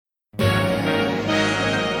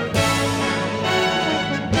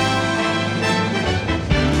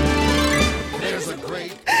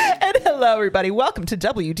Hello, everybody. Welcome to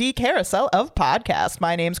WD Carousel of Podcast.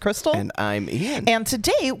 My name's Crystal. And I'm Ian. And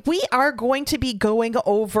today we are going to be going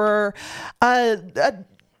over a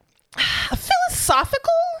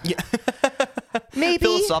philosophical, maybe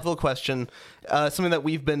philosophical question. Something that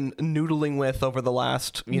we've been noodling with over the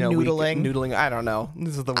last, week. Noodling. I don't know.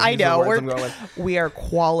 This is the I know words I'm going with. we are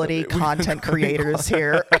quality content creators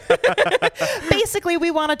here. Basically, we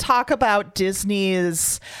want to talk about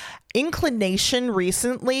Disney's inclination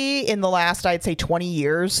recently in the last, I'd say, 20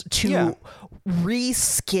 years to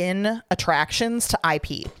reskin attractions to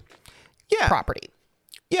IP property.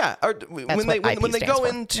 Yeah, when they go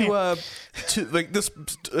into to like this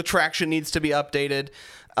attraction needs to be updated.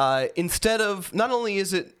 Instead of, not only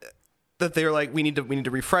is it that they're like we need to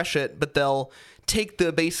refresh it, but they'll take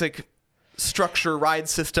the basic structure, ride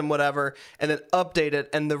system, whatever, and then update it,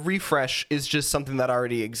 and the refresh is just something that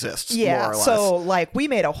already exists. more or less. So like we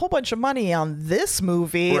made a whole bunch of money on this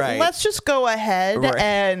movie. Right. Let's just go ahead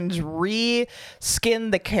and reskin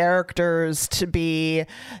the characters to be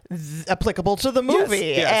applicable to the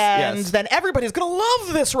movie. And then everybody's going to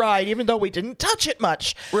love this ride, even though we didn't touch it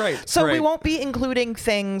much. Right. So we won't be including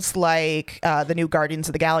things like the new Guardians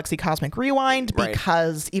of the Galaxy Cosmic Rewind,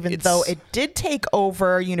 because even though it did take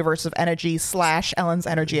over Universe of Energy / Ellen's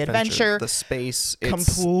Energy Adventure, the space,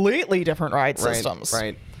 completely different ride systems.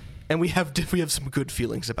 Right. And we have some good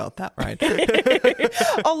feelings about that ride.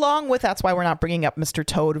 Along with, that's why we're not bringing up Mr.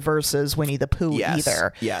 Toad versus Winnie the Pooh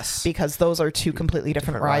either. Yes. Because those are two completely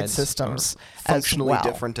different ride systems. Functionally as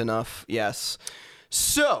well. different enough. Yes.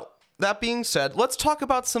 So, that being said, let's talk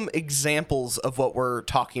about some examples of what we're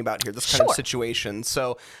talking about here, this kind of situation.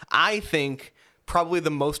 So, I think probably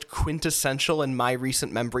the most quintessential in my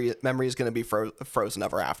recent memory is going to be Frozen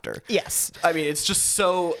Ever After. Yes. I mean, it's just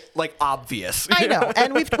so obvious. I know.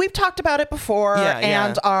 And we've talked about it before,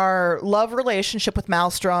 and our love relationship with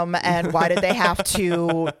Maelstrom, and why did they have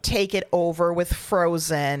to take it over with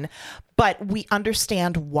Frozen, but we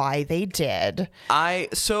understand why they did.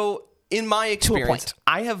 So in my experience,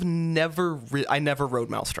 I never rode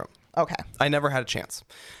Maelstrom. Okay. I never had a chance.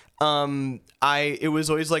 It was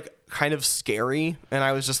always like kind of scary, and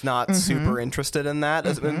I was just not super interested in that.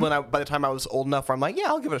 By the time I was old enough where I'm like, yeah,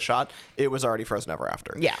 I'll give it a shot, it was already Frozen Ever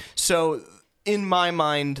After. Yeah. So in my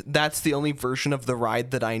mind, that's the only version of the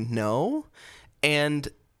ride that I know, and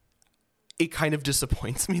it kind of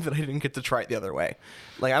disappoints me that I didn't get to try it the other way.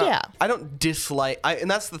 Like, I don't dislike, and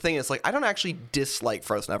that's the thing, is like, I don't actually dislike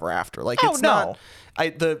Frozen Ever After. Like, not,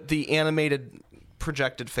 the animated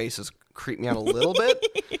projected faces creep me out a little bit,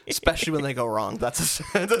 especially when they go wrong. That's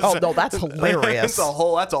hilarious. That's a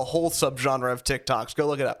whole subgenre of TikToks. Go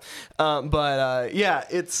look it up.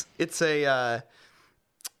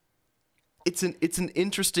 It's an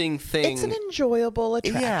interesting thing. It's an enjoyable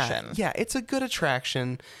attraction. Yeah, it's a good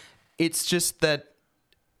attraction. It's just that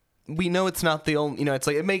we know it's not the only. It's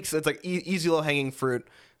like easy low hanging fruit.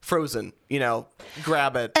 Frozen.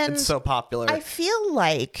 Grab it. And it's so popular. I feel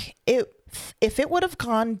like if it would have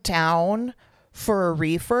gone down for a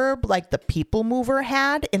refurb like the People Mover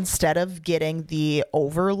had, instead of getting the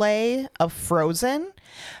overlay of Frozen,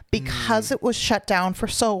 because it was shut down for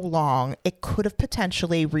so long, it could have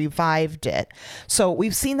potentially revived it. So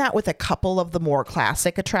we've seen that with a couple of the more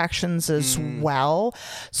classic attractions as well.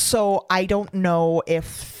 So I don't know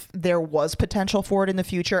if there was potential for it in the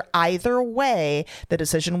future. Either way, the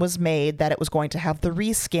decision was made that it was going to have the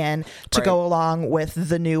reskin to go along with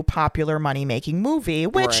the new popular money-making movie,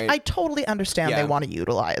 which I totally understand they want to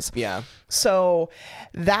utilize. Yeah. So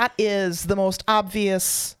that is the most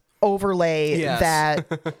obvious overlay that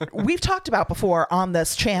we've talked about before on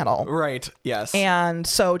this channel. Right. Yes. And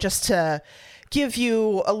so just to give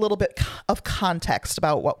you a little bit of context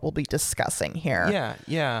about what we'll be discussing here.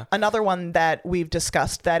 Yeah. Another one that we've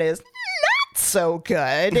discussed that is not so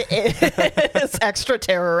good is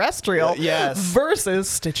Extraterrestrial versus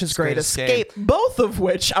Stitch's Great Escape, both of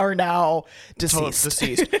which are now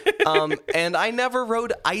deceased. And I never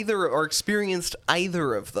rode either or experienced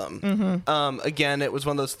either of them. Again, it was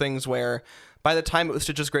one of those things where by the time it was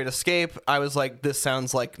Stitch's Great Escape, I was like, this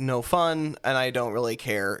sounds like no fun, and I don't really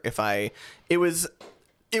care if it was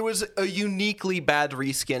a uniquely bad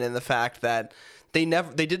reskin in the fact that they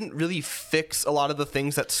didn't really fix a lot of the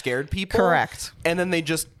things that scared people. Correct. And then they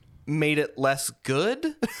just made it less good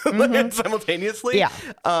simultaneously. Yeah.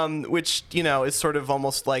 Which, is sort of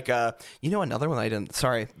almost like another one I didn't,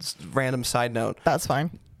 sorry, random side note. That's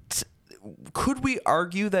fine. Could we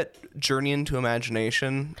argue that Journey into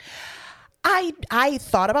Imagination I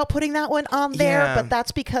thought about putting that one on there,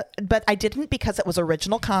 but I didn't, because it was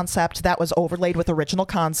original concept that was overlaid with original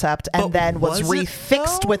concept and then was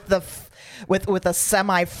refixed with the with a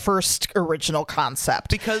semi first original concept.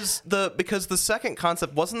 Because the second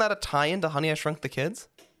concept, wasn't that a tie-in to Honey, I Shrunk the Kids?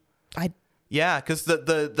 Yeah, because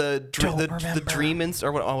the Dream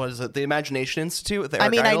or what is it? The Imagination Institute. With Eric I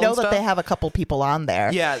mean, Idle I know and that stuff? they have a couple people on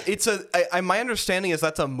there. Yeah, it's my understanding is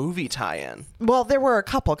that's a movie tie-in. Well, there were a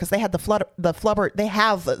couple because they had the Flubber. They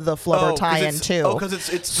have the Flubber tie-in too. Oh, because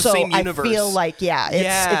it's the same universe. I feel like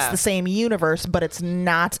it's the same universe, but it's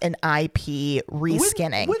not an IP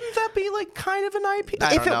reskinning. Wouldn't that be like kind of an IP?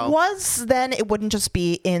 If it was, then it wouldn't just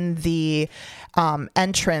be in the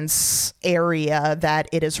entrance area that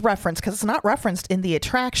it is referenced, because it's not referenced in the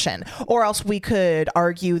attraction. Or else we could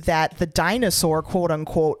argue that the dinosaur quote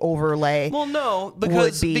unquote overlay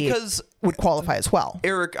would qualify as well.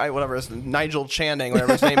 Nigel Channing,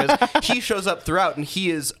 whatever his name is, he shows up throughout, and he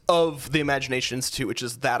is of the Imagination Institute, which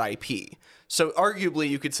is that IP. So arguably,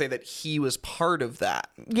 you could say that he was part of that.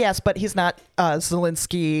 Yes, but he's not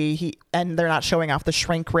Zelensky, and they're not showing off the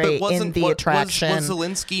shrink ray in the attraction. Was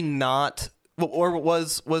Zelensky not, or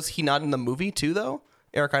was he not in the movie too, though?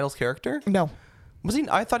 Eric Idle's character? No. Was he?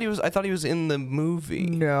 I thought he was in the movie.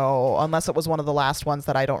 No, unless it was one of the last ones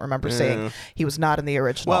that I don't remember seeing. He was not in the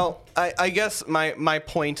original. Well, I guess my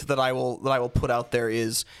point that I will put out there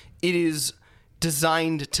is it is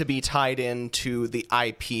designed to be tied into the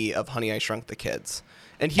IP of Honey, I Shrunk the Kids,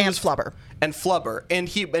 and Flubber,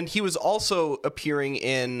 and he was also appearing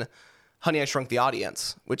in Honey, I Shrunk the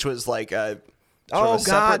Audience, which was like a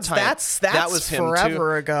separate time. That was him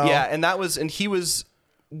forever ago. Yeah, and he was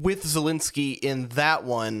with Zelensky in that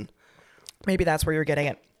one. Maybe that's where you're getting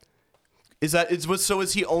it.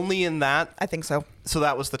 Is he only in that? I think so. So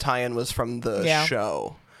that was the tie-in was from the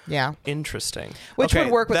show. Yeah. Interesting. Which would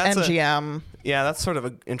work with MGM. Yeah, that's sort of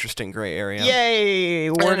an interesting gray area. Yay!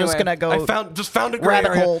 We're just gonna go. I found a gray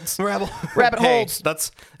rabbit area. Holds. Rabbit holes.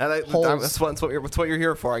 That's what you're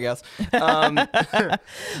here for, I guess.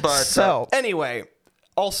 But anyway.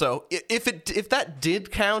 Also, if that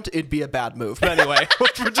did count, it'd be a bad move. But anyway,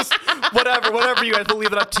 we're just whatever you guys will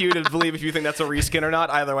leave it up to you to believe if you think that's a reskin or not.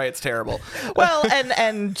 Either way, it's terrible. Well,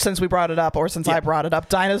 and since we brought it up, or since I brought it up,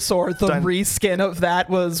 Dinosaur, the reskin of that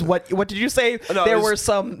was what did you say? No, there were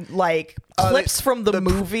some like clips from the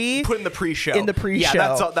movie put in the pre-show.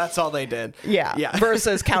 Yeah, that's all they did. Yeah.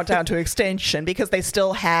 Versus Countdown to Extinction, because they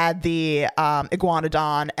still had the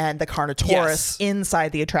Iguanodon and the Carnotaurus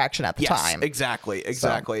inside the attraction at the time. Exactly.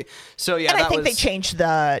 So yeah, and I think they changed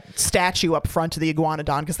the statue up front to the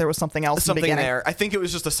Iguanodon because there was something else in the beginning. There. I think it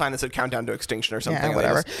was just a sign that said Countdown to Extinction or something. Yeah,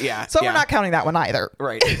 whatever. Yeah. So we're not counting that one either.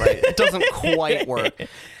 Right. It doesn't quite work.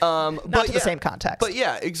 Not to the same context. But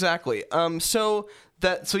yeah, exactly. So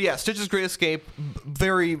Stitch's Great Escape,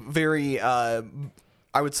 very, very, I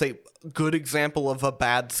would say, good example of a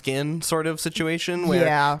bad skin sort of situation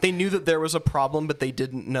where they knew that there was a problem, but they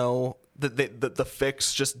didn't know that the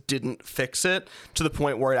fix just didn't fix it to the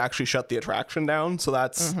point where it actually shut the attraction down. So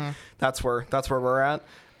that's where we're at.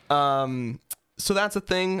 So that's a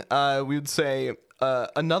thing. We would say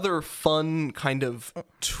another fun kind of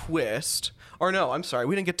twist. Or no, I'm sorry,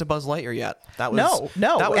 we didn't get to Buzz Lightyear yet. That was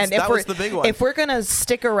no. That was the big one. If we're gonna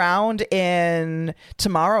stick around in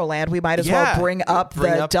Tomorrowland, we might as well bring up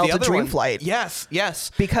the Delta Dream Flight.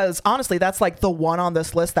 Yes. Because honestly, that's like the one on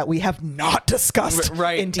this list that we have not discussed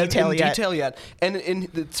in detail yet.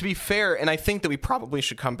 And to be fair, and I think that we probably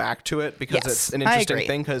should come back to it because it's an interesting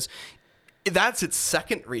thing because that's its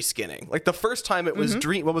second reskinning. Like the first time it was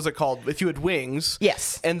Dream. What was it called? If You Had Wings.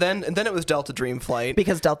 Yes. And then it was Delta Dream Flight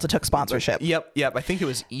because Delta took sponsorship. Yep. I think it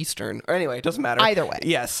was Eastern. Or anyway, it doesn't matter. Either way.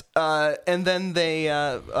 Yes. And then they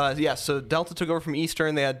so Delta took over from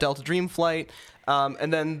Eastern. They had Delta Dream Flight.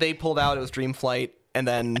 And then they pulled out. It was Dream Flight. And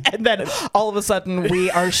then all of a sudden we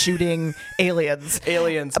are shooting aliens.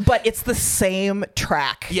 But it's the same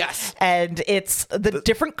track. Yes. And it's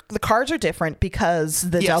the cars are different because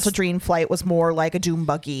the Delta Dream Flight was more like a Doom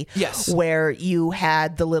buggy. Yes. Where you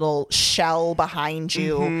had the little shell behind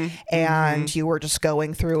you and you were just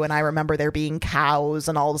going through, and I remember there being cows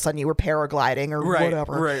and all of a sudden you were paragliding or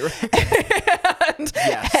whatever. Right.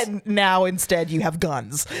 And now instead you have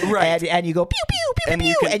guns. Right. And you go pew pew pew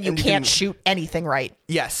pew and you can't shoot anything right.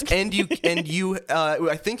 Yes, and you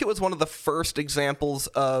I think it was one of the first examples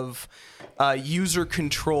of user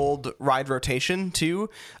controlled ride rotation too.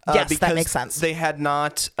 Yes, that makes sense. They had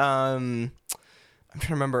not. I'm trying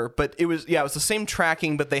to remember, but it was the same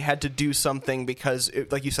tracking, but they had to do something because,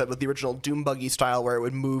 like you said, with the original Doom Buggy style, where it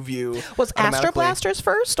would move you. Was Astro Blasters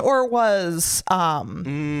first, or was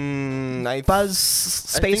Buzz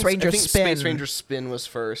Space Ranger Spin? Space Ranger Spin was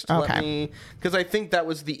first. Okay, because I think that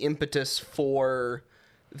was the impetus for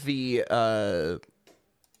the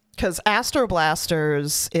because Astro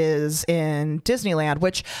Blasters is in Disneyland,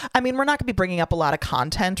 which, I mean, we're not going to be bringing up a lot of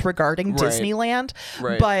content regarding Disneyland,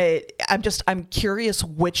 but I'm curious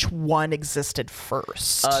which one existed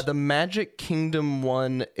first. The Magic Kingdom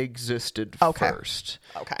one existed first.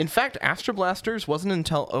 Okay. In fact, Astro Blasters wasn't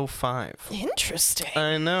until 2005. Interesting.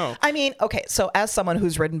 I know. I mean, okay, so as someone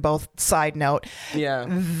who's ridden both, side note,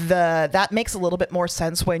 that makes a little bit more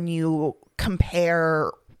sense when you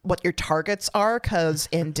compare what your targets are, because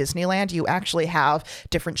in Disneyland you actually have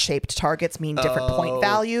different shaped targets, mean different point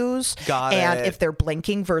values. And if they're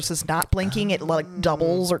blinking versus not blinking, it like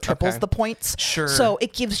doubles or triples the points. Sure. So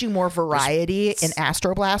it gives you more variety in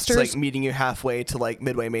Astro Blasters. It's like meeting you halfway to like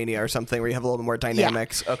Midway Mania or something where you have a little bit more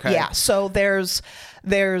dynamics. Yeah. Okay. Yeah. So there's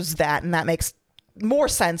that, and that makes more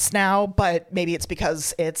sense now, but maybe it's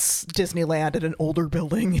because it's Disneyland in an older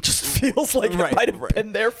building. It just feels like it might have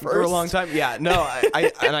been there for a long time. Yeah, no,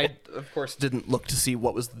 I of course didn't look to see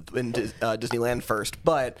what was in Disneyland first,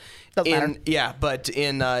 but in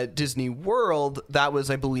Disney World, that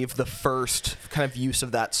was, I believe, the first kind of use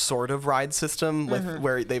of that sort of ride system with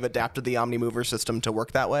where they've adapted the Omnimover system to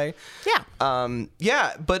work that way. Yeah.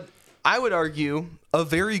 But I would argue a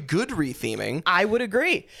very good retheming. I would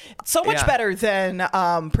agree. So much better than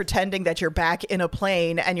pretending that you're back in a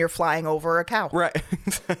plane and you're flying over a cow. Right.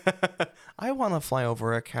 I want to fly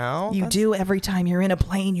over a cow. You do every time you're in a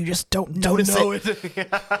plane. You just don't notice it.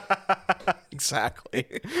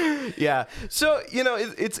 Exactly. Yeah. So,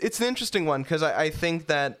 it's an interesting one because I think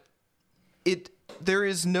that there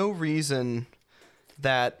is no reason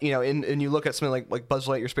that, and you look at something like Buzz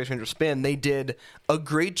Lightyear Space Ranger Spin, they did a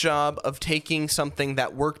great job of taking something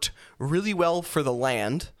that worked really well for the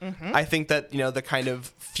land. I think that, the kind of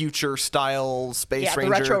future style Space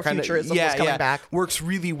Ranger, the retro futurism was coming back, works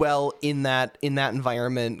really well in that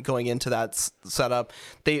environment going into that setup.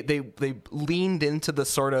 They leaned into the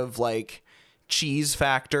sort of like cheese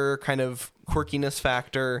factor, kind of quirkiness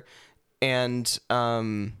factor, and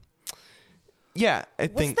I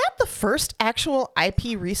think... Was that the first actual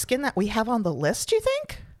IP reskin that we have on the list, do you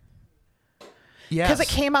think? Yes. Because it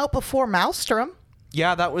came out before Maelstrom.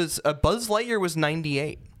 Yeah, that was... Buzz Lightyear was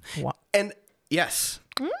 98. What? And, yes.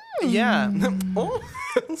 Yeah. Oh,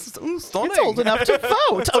 stunning. It's old enough to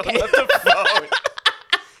vote. Okay. Old enough to vote.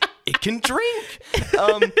 It can drink.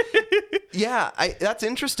 That's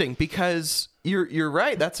interesting because you're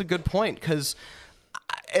right. That's a good point. Because...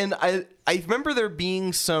 And I remember there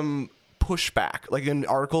being some pushback, like in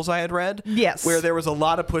articles I had read, where there was a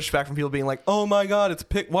lot of pushback from people being like, "Oh my God,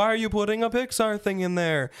 why are you putting a Pixar thing in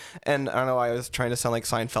there?" And I don't know, I was trying to sound like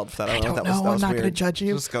Seinfeld for that. I don't know. That was I'm not going to judge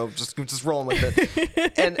you. Just rolling with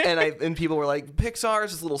it. and people were like, "Pixar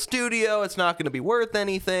is this little studio. It's not going to be worth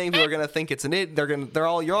anything. People are going to think it's an idiot. You're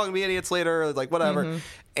all going to be idiots later. Like whatever."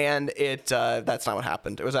 And that's not what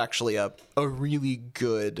happened. It was actually a really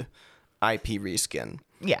good IP reskin.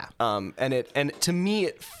 Yeah. And to me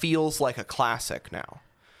it feels like a classic now.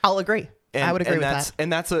 I'll agree. I would agree with that.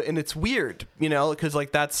 And it's weird, because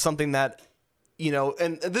like that's something that,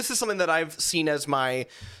 and this is something that I've seen as my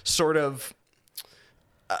sort of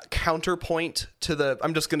counterpoint to the...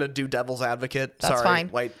 I'm just gonna do devil's advocate. That's fine.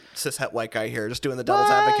 White cishet white guy here, just doing the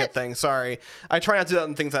devil's advocate thing. Sorry, I try not to do that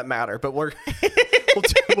in things that matter, but we'll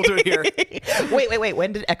do it here. Wait.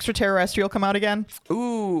 When did Extraterrestrial come out again?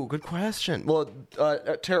 Ooh, good question. Well,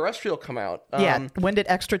 Terrestrial come out. When did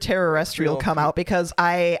Extraterrestrial come out? Because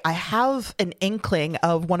I have an inkling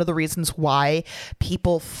of one of the reasons why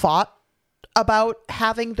people fought about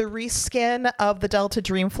having the reskin of the Delta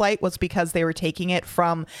Dreamflight was because they were taking it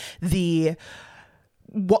from the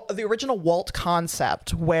original Walt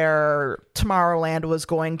concept, where Tomorrowland was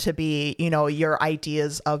going to be, your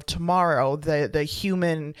ideas of tomorrow, the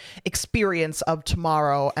human experience of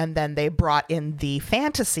tomorrow, and then they brought in the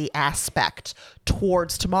fantasy aspect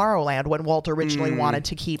towards Tomorrowland when Walt originally wanted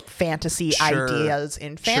to keep fantasy ideas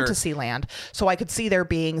in Fantasyland. So I could see there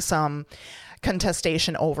being some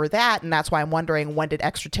contestation over that, and that's why I'm wondering, when did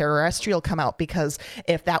Extraterrestrial come out? Because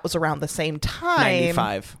if that was around the same time,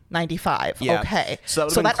 95. Yeah. Okay, so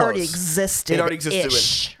that already existed. It already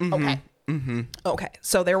existed. Okay,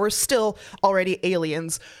 so there were still already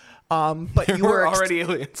aliens, but you were already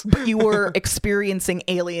aliens. But you were experiencing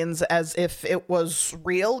aliens as if it was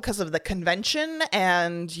real because of the convention,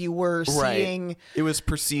 and you were seeing... It was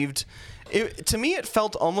perceived... to me, it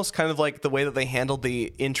felt almost kind of like the way that they handled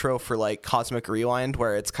the intro for like Cosmic Rewind,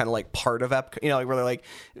 where it's kind of like part of Epcot. Like where they're like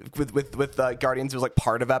with Guardians, it was like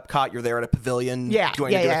part of Epcot. You're there at a pavilion,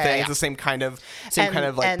 going to do a thing. It's the same kind of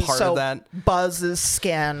like part of that. Buzz's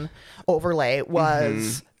skin overlay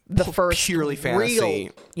was the first purely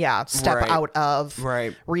fantasy step out of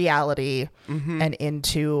reality mm-hmm. and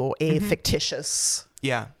into a mm-hmm. fictitious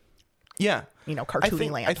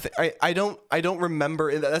cartoony land. I don't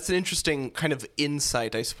remember. That's an interesting kind of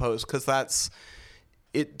insight, I suppose, because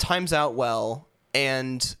it times out well,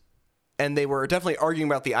 and they were definitely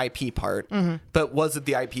arguing about the IP part, mm-hmm. but was it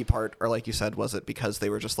the IP part, or like you said, was it because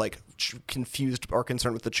they were just like confused or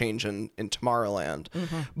concerned with the change in Tomorrowland?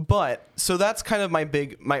 Mm-hmm. But so that's kind of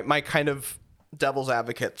my kind of devil's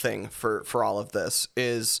advocate thing for all of this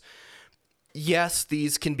is, yes,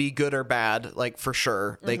 these can be good or bad, like for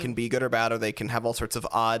sure. Mm-hmm. They can be good or bad, or they can have all sorts of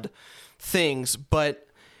odd things, but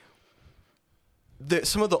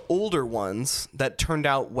some of the older ones that turned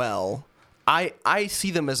out well, I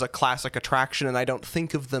see them as a classic attraction, and I don't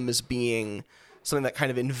think of them as being something that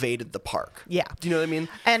kind of invaded the park. Yeah. Do you know what I mean?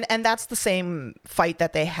 And that's the same fight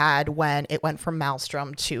that they had when it went from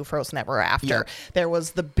Maelstrom to Frozen Ever After. Yep. There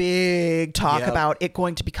was the big talk about it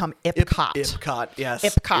going to become Epcot. Epcot, yes.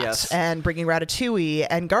 Epcot, yes. And bringing Ratatouille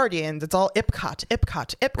and Guardians. It's all Epcot,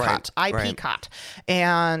 right. IPcot.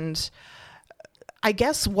 And I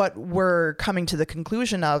guess what we're coming to the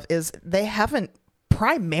conclusion of is they haven't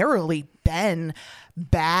primarily been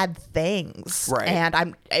bad things. Right.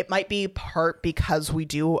 And it might be part because we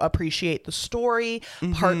do appreciate the story,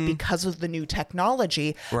 mm-hmm. part because of the new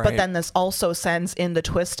technology, right. but then this also sends in the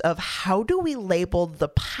twist of how do we label the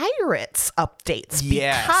Pirates updates?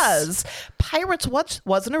 Yes. Because Pirates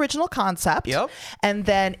was an original concept, yep. and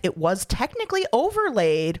then it was technically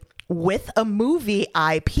overlaid with a movie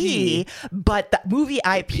IP, but that movie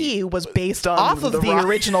IP was based off of the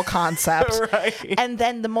original concept. Right. And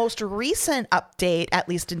then the most recent update, at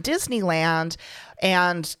least in Disneyland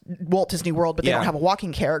and Walt Disney World, but they don't have a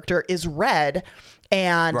walking character, is Red.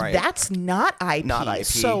 And that's not IP. Not IP.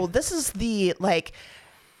 So this is the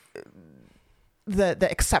the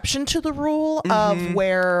exception to the rule mm-hmm. of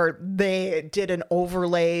where they did an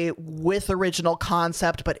overlay with original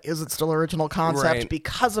concept, but is it still original concept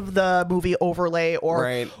because of the movie overlay,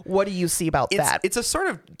 or what do you see about that? It's a sort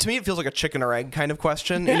of, to me, it feels like a chicken or egg kind of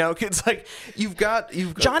question. You know, it's like you've got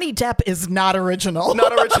Johnny Depp is not original.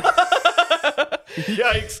 Not original.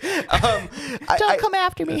 Yikes! Don't come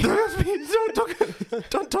after me.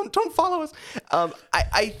 Don't follow us.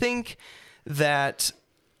 I think that.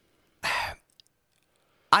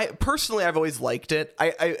 I've always liked it.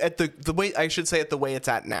 The way it's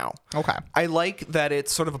at now. Okay. I like that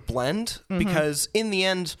it's sort of a blend mm-hmm. because in the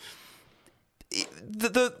end,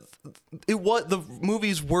 the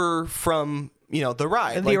movies were from the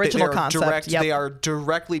ride, the original concept. They are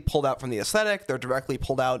directly pulled out from the aesthetic. They're directly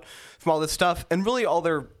pulled out from all this stuff, and really all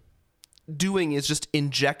they're doing is just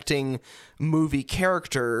injecting movie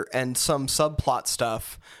character and some subplot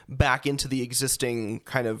stuff back into the existing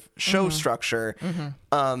kind of show mm-hmm. structure.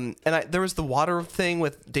 Mm-hmm. And there was the water thing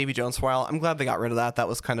with Davy Jones for a while. I'm glad they got rid of that. That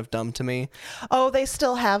was kind of dumb to me. Oh, they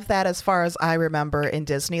still have that as far as I remember in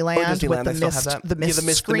Disneyland, with the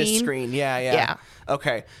mist screen. Yeah.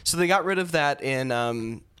 Okay. So they got rid of that in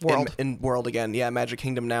World. In World again. Yeah, Magic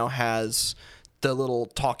Kingdom now has the little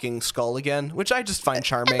talking skull again, which I just find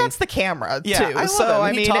charming. And that's the camera, too. I love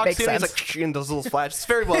him. He talks, it makes sense. He's like, and those little flashes. It's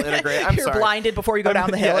very well integrated. You're blinded before you go down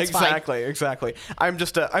the hill. It's exactly. I'm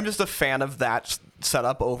just a fan of that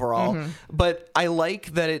setup overall. Mm-hmm. But I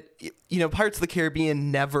like that it, Pirates of the Caribbean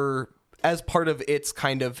never, as part of its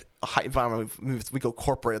kind of, we go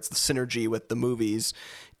corporate, it's the synergy with the movies,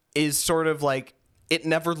 is sort of like, it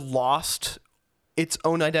never lost its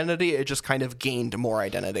own identity. It just kind of gained more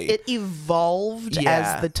identity. It evolved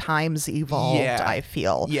as the times evolved, I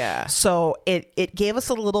feel. Yeah. So it gave us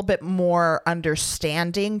a little bit more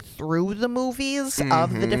understanding through the movies mm-hmm.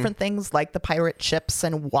 of the different things, like the pirate ships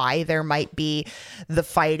and why there might be the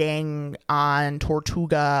fighting on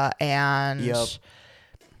Tortuga and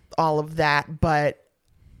all of that. But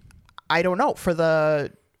I don't know, for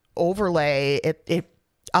the overlay, it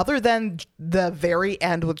other than the very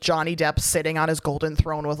end with Johnny Depp sitting on his golden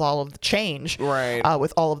throne with all of the change,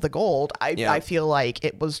 with all of the gold, I feel like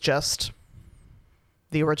it was just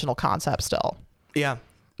the original concept still. Yeah,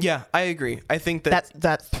 I agree. I think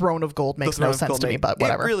that throne of gold makes no sense to me, but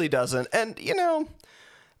whatever. It really doesn't. And,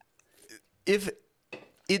 if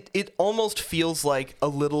it almost feels like a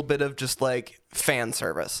little bit of just like fan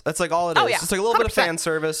service. That's like all it is. Yeah. It's like a little 100%. bit of fan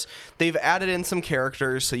service. They've added in some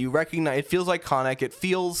characters, so you recognize. It feels iconic. It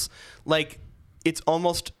feels like it's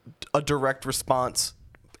almost a direct response.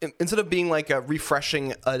 Instead of being like a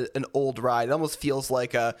refreshing an old ride, it almost feels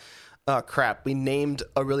like we named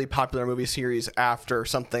a really popular movie series after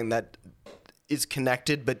something that is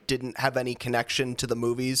connected but didn't have any connection to the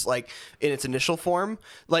movies, like in its initial form.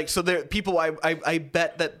 Like, so there people, I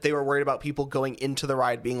bet that they were worried about people going into the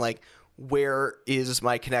ride being like, where is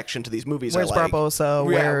my connection to these movies? Where's Barbossa?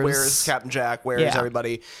 Where's Captain Jack? Where's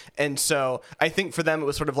everybody? And so I think for them it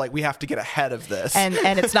was sort of like, we have to get ahead of this. And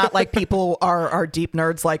it's not like people are deep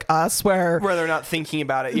nerds like us where they're not thinking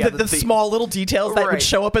about it. Yeah, the small little details that would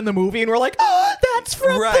show up in the movie, and we're like, oh, that's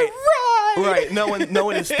from the ride. Right. No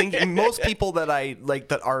one is thinking. Most people that I like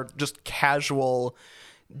that are just casual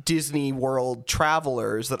Disney World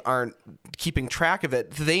travelers that aren't keeping track of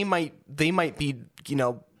it, they might be,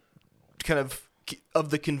 kind of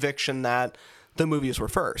the conviction that the movies were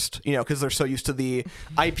first, because they're so used to the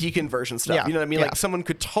IP conversion stuff. Yeah. You know what I mean? Like someone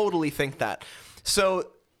could totally think that.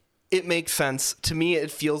 So it makes sense to me.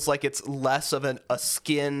 It feels like it's less of a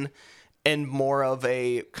skin and more of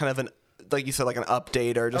a kind of an, like you said, like an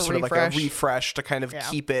update or just sort of like a refresh to kind of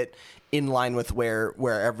keep it in line with where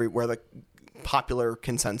the popular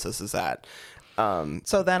consensus is at.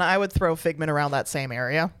 So then I would throw Figment around that same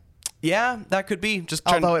area. Yeah, that could be.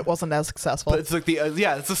 Although it wasn't as successful. But it's like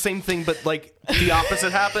it's the same thing, but like the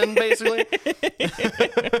opposite happened, basically.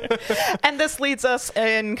 And this leads us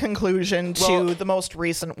in conclusion to the most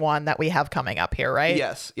recent one that we have coming up here, right?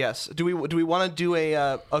 Yes. Do we want to do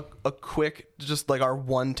a quick, just like our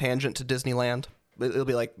one tangent to Disneyland? It'll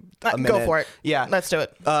be like a minute. Go for it. Yeah, let's do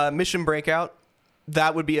it. Mission Breakout.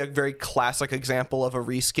 That would be a very classic example of a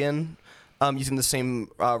reskin. Using the same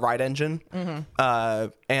ride engine. Mm-hmm.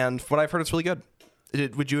 And what I've heard, it's really good.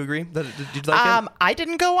 Would you agree? Did you like it? I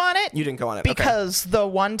didn't go on it. You didn't go on it. Because the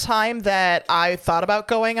one time that I thought about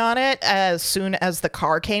going on it, as soon as the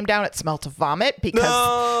car came down, it smelled of vomit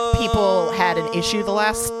because people had an issue the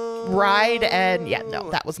last ride. And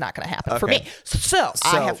that was not going to happen for me. So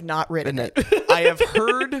I have not ridden it. I have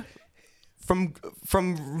heard from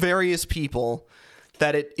various people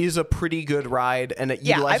that it is a pretty good ride and it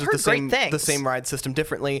utilizes the same ride system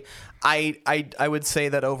differently. I would say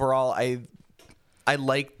that overall I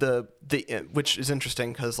like the which is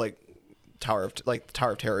interesting because like Tower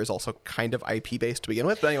of Terror is also kind of IP based to begin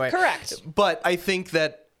with. But anyway, correct. But I think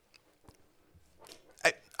that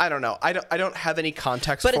I don't know. I don't have any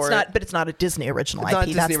context for it. But it's not a Disney original IP. Not a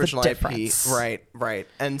Disney That's original the difference. IP. Right.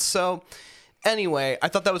 And so anyway, I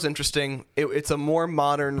thought that was interesting. It's a more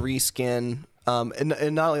modern reskin. And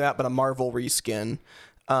not only that, but a Marvel reskin.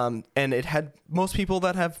 And it had most people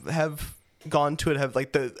that have gone to it have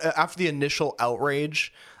like after the initial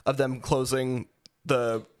outrage of them closing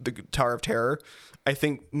the Tower of Terror, I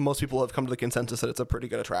think most people have come to the consensus that it's a pretty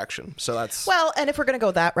good attraction. So that's and if we're going to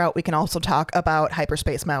go that route, we can also talk about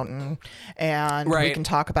Hyperspace Mountain, and we can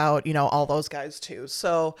talk about all those guys too.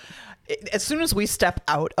 So as soon as we step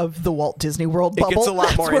out of the Walt Disney World bubble, it gets a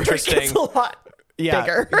lot more interesting. It gets a lot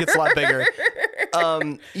bigger. It gets a lot bigger.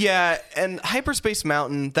 And Hyperspace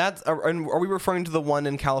Mountain, are we referring to the one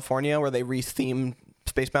in California where they re-theme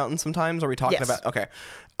Space Mountain sometimes? Are we talking about? Okay.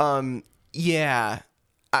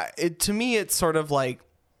 To me, it's sort of like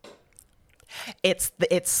it's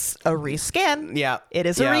a reskin. Yeah, it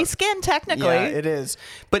is a reskin technically. Yeah, it is.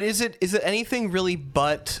 But is it anything really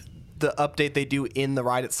but the update they do in the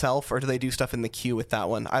ride itself, or do they do stuff in the queue with that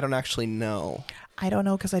one? I don't actually know. I don't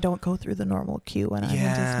know because I don't go through the normal queue when I'm in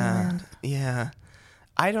Disneyland. Yeah,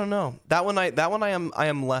 I don't know. That one I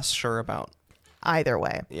am less sure about. Either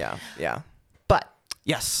way. Yeah. But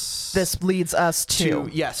yes, this leads us to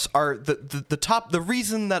the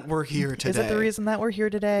reason that we're here today. Is it the reason that we're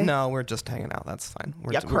here today? No, we're just hanging out. That's fine.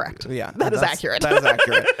 Correct. That is accurate. That is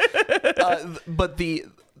accurate. But the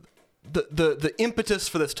impetus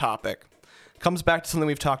for this topic comes back to something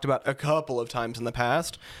we've talked about a couple of times in the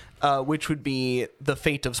past, which would be the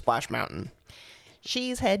fate of Splash Mountain.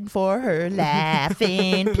 She's heading for her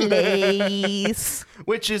laughing place.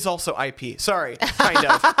 Which is also IP. Sorry, kind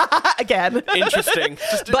of. Again. Interesting.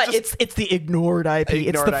 But it's the ignored IP.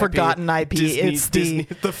 It's the forgotten IP. Disney,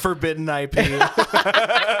 the forbidden IP.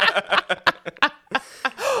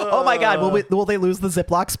 Oh my God. Will they lose the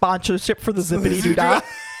Ziploc sponsorship for the Zippity Doo Dah?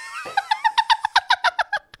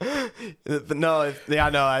 No.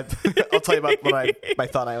 I'll tell you about what my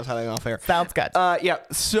thought I was having off air. Sounds good.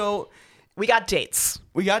 So we got dates.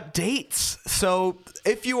 So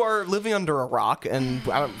if you are living under a rock and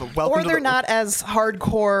welcome, or they're not as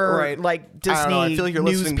hardcore like Disney I feel like you're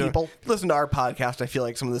news listening people. Listen to our podcast. I feel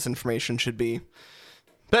like some of this information should be.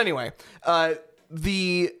 But anyway,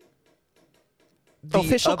 the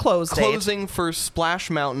official closing for Splash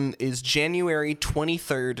Mountain is January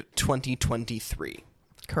 23rd, 2023.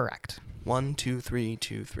 Correct. 1, 2, 3,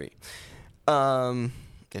 2, 3.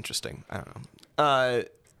 Interesting. I don't know.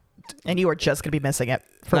 And you are just going to be missing it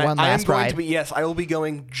for one I last am going ride. to be, yes, I will be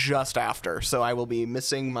going just after. So I will be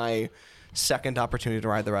missing my second opportunity to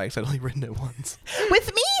ride the ride because I'd only ridden it once.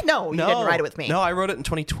 With me? No, you didn't ride it with me. No, I rode it in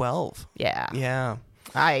 2012. Yeah. Yeah.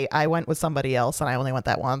 I went with somebody else and I only went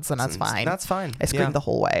that once, and that's fine. That's fine. I screamed the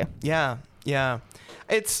whole way. Yeah. Yeah.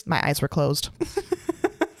 It's My eyes were closed.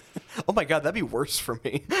 oh my god, that'd be worse for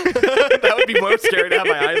me. That would be more scary to have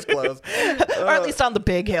my eyes closed. Or at least on the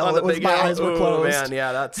big hill, On the it was big my hill. eyes were Ooh, closed. Man,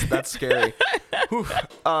 yeah, that's scary. Whew.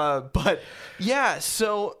 But yeah,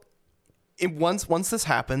 so once this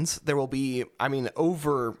happens, there will be, I mean,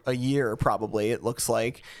 over a year probably. It looks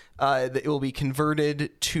like it will be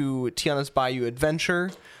converted to Tiana's Bayou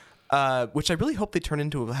Adventure, which I really hope they turn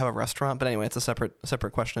into have a restaurant. But anyway, it's a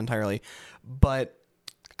separate question entirely. But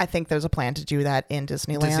I think there's a plan to do that in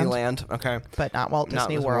Disneyland. Okay. But not Walt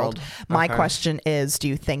Disney Disney World. World. My Okay. question is, do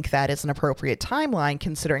you think that is an appropriate timeline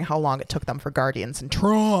considering how long it took them for Guardians and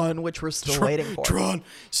Tron, which we're still waiting for? Tron.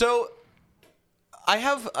 So I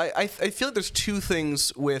feel like there's two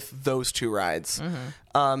things with those two rides.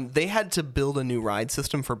 They had to build a new ride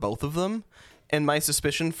system for both of them. And my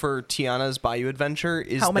suspicion for Tiana's Bayou Adventure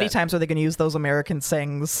is How many times are they going to use those American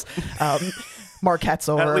Sings Marquettes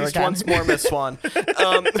over at least again? once more, Miss Swan.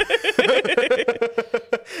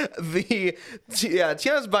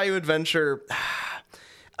 Tiana's Bayou Adventure.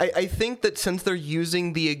 I think that since they're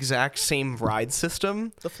using the exact same ride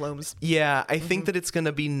system, The Flumes. yeah, I think that it's going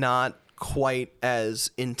to be not quite as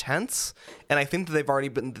intense, and I think that they've already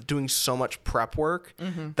been doing so much prep work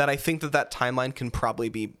that I think that timeline can probably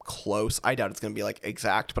be close. I doubt it's going to be like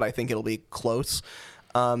exact, but I think it'll be close.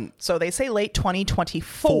 So they say late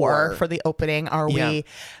 2024 for the opening. Are we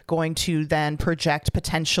going to then project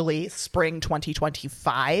potentially spring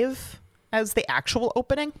 2025 as the actual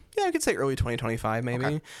opening? Yeah, I could say early 2025 maybe.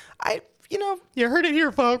 Okay. You heard it here,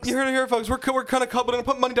 folks. You heard it here, folks. We're kind of going to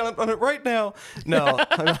put money down on it right now. No,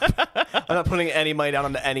 I'm not putting any money down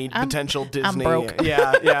on any potential Disney. I'm broke.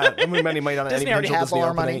 Yeah. I'm putting any money down on any Disney already potential has Disney all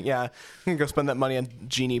our opening. money. Yeah, I'm going to go spend that money on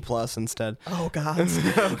Genie Plus instead. Oh, God.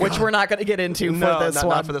 Which we're not going to get into for this one.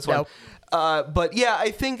 Not for this Nope. one. But yeah,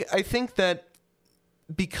 I think that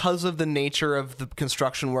because of the nature of the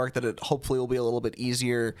construction work, that it hopefully will be a little bit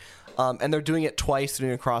easier. And they're doing it twice,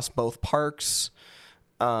 doing it across both parks.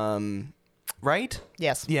 Right?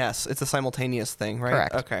 Yes. Yes, it's a simultaneous thing, right?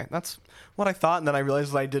 Correct. Okay, that's what I thought, and then I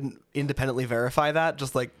realized that I didn't independently verify that.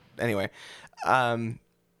 Just like anyway,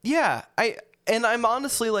 yeah. I'm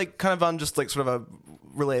honestly like kind of on just like sort of a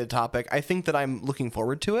related topic. I think that I'm looking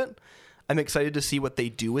forward to it. I'm excited to see what they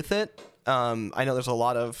do with it. I know there's a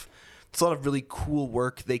lot of really cool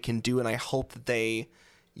work they can do, and I hope that they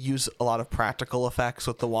use a lot of practical effects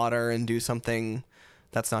with the water and do something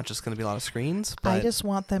that's not just going to be a lot of screens. But I just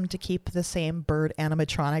want them to keep the same bird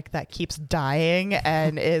animatronic that keeps dying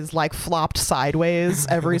and is like flopped sideways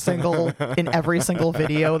in every single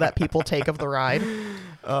video that people take of the ride.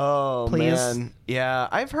 Oh, Please. man. Yeah,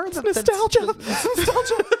 I've heard that Nostalgia.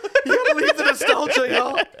 Nostalgia. You gotta leave the nostalgia,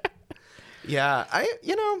 y'all. Yeah,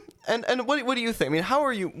 and what do you think? I mean, how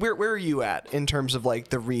are you? Where are you at in terms of like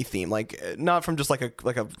the re-theme? Like, not from just like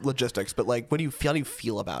a logistics, but like, how do you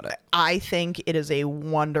feel about it? I think it is a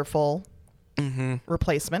wonderful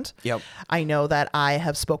replacement. Yep. I know that I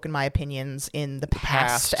have spoken my opinions in the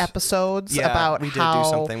past episodes Yeah, about we did how do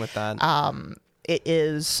something with that. it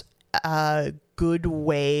is a good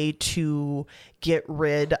way to get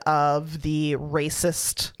rid of the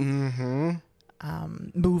racist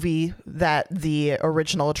movie that the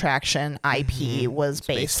original attraction IP was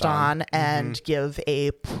based on, and give a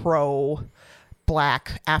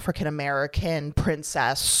pro-black African-American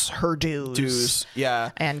princess her dues. Yeah.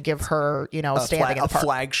 And give her, standing in the park.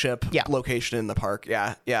 Flagship Yeah. location in the park.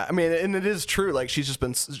 Yeah. I mean, and it is true. Like, she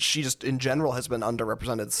just in general has been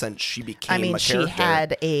underrepresented since she became a she character.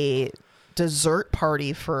 had a dessert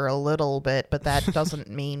party for a little bit, but that doesn't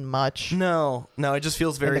mean much No, it just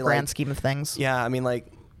feels in very the grand like, scheme of things. yeah, I mean, like,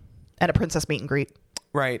 And a princess meet and greet.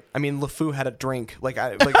 right. I mean, LeFou had a drink. Like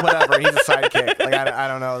whatever. He's a sidekick. Like, I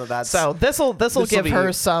don't know that's So this'll give be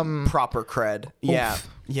her some proper cred. Yeah.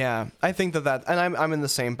 I think that, and I'm in the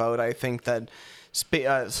same boat. I think that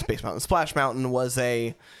Space Mountain, Splash Mountain was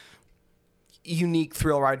a unique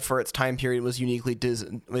thrill ride for its time period. It was uniquely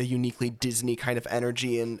Disney kind of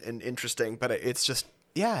energy and interesting, but it's just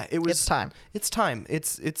Yeah, it was. It's time. It's time.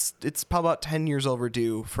 It's probably about 10 years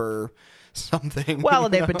overdue for something. Well,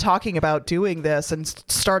 and they've been talking about doing this and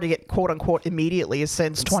starting it, quote unquote, immediately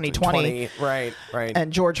since 2020. Right.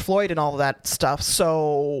 And George Floyd and all of that stuff.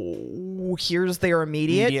 So here's their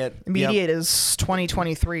immediate. Immediate is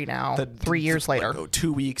 2023 now, 3 years later.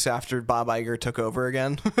 2 weeks after Bob Iger took over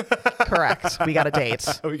again. Correct. We got a date.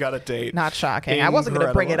 Not shocking. Incredible. I wasn't going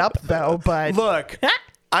to bring it up, though, but... Look,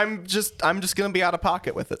 I'm just going to be out of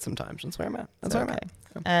pocket with it sometimes. That's where I'm at. That's where I'm at.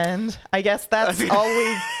 And I guess that's all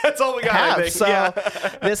we that's all we got. have. I think. So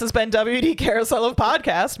this has been WD Carousel of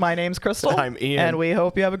Podcast. My name's Crystal. I'm Ian. And we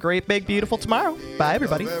hope you have a great, big, beautiful tomorrow. Bye,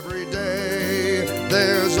 everybody. Every day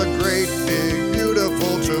there's a great, big,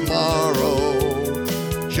 beautiful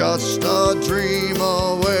tomorrow. Just a dream